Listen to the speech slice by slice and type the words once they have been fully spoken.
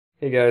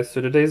Hey guys, so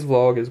today's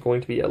vlog is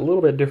going to be a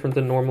little bit different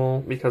than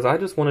normal because I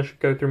just want to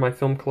go through my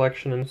film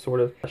collection and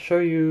sort of show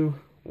you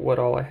what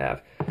all I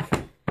have.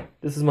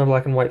 This is my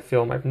black and white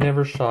film. I've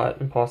never shot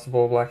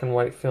Impossible black and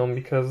white film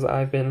because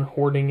I've been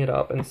hoarding it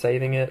up and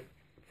saving it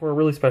for a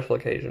really special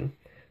occasion.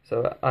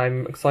 So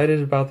I'm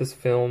excited about this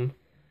film.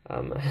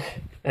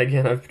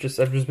 Again, I've just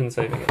been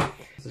saving it.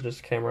 This is just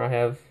a camera I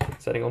have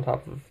sitting on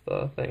top of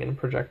the thing in a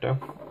projecto.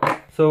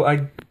 So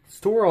I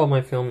store all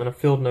my film in a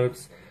Field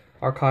Notes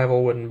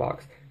archival wooden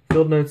box.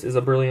 Field Notes is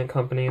a brilliant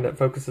company that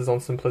focuses on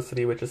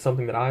simplicity, which is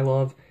something that I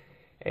love,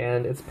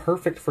 and it's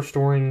perfect for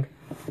storing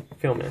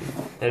film in,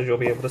 as you'll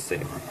be able to see.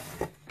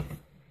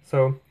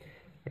 So,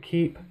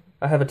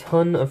 I have a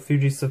ton of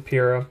Fuji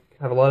Sapira.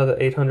 I have a lot of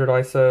the 800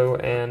 ISO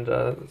and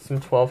some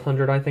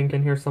 1200 I think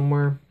in here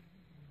somewhere.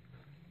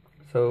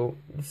 So,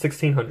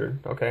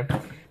 1600, okay.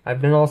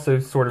 I've been also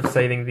sort of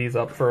saving these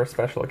up for a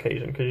special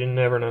occasion, because you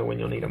never know when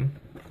you'll need them.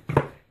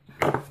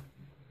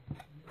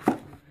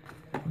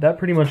 That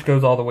pretty much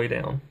goes all the way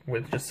down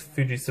with just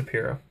Fuji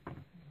Sapira.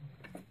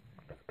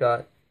 I've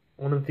got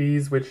one of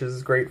these, which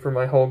is great for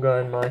my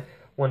Holga and my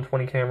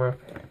 120 camera.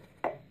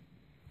 I've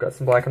got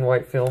some black and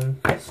white film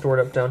stored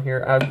up down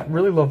here. I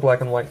really love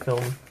black and white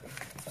film.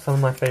 Some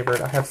of my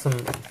favorite. I have some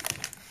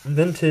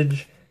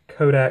vintage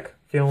Kodak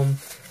film,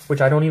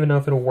 which I don't even know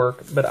if it'll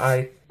work, but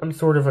I'm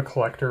sort of a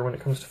collector when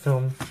it comes to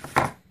film.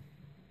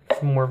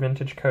 Some more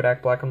vintage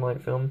Kodak black and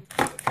white film.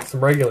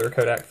 Some regular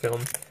Kodak film.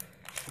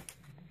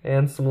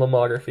 And some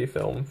lomography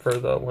film for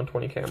the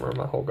 120 camera,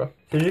 my Holga.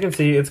 So as you can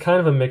see, it's kind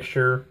of a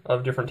mixture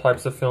of different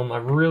types of film. I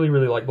really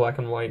like black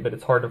and white, but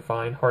it's hard to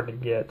find, hard to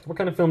get. What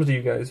kind of films do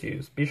you guys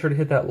use? Be sure to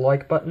hit that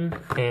like button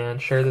and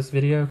share this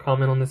video,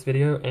 comment on this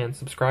video, and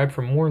subscribe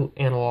for more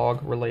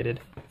analog-related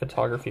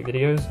photography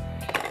videos.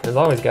 As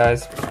always,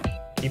 guys,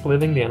 keep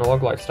living the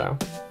analog lifestyle.